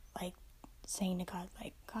saying to God,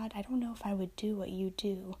 like, God, I don't know if I would do what you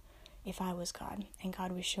do if I was God. And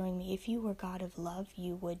God was showing me, if you were God of love,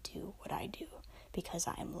 you would do what I do, because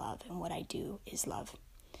I am love and what I do is love.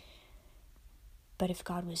 But if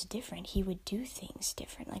God was different, he would do things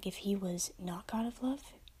different. Like if he was not God of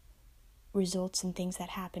love, results and things that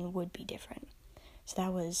happen would be different. So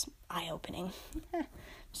that was eye-opening. I'm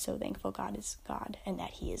so thankful God is God and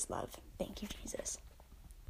that he is love. Thank you, Jesus.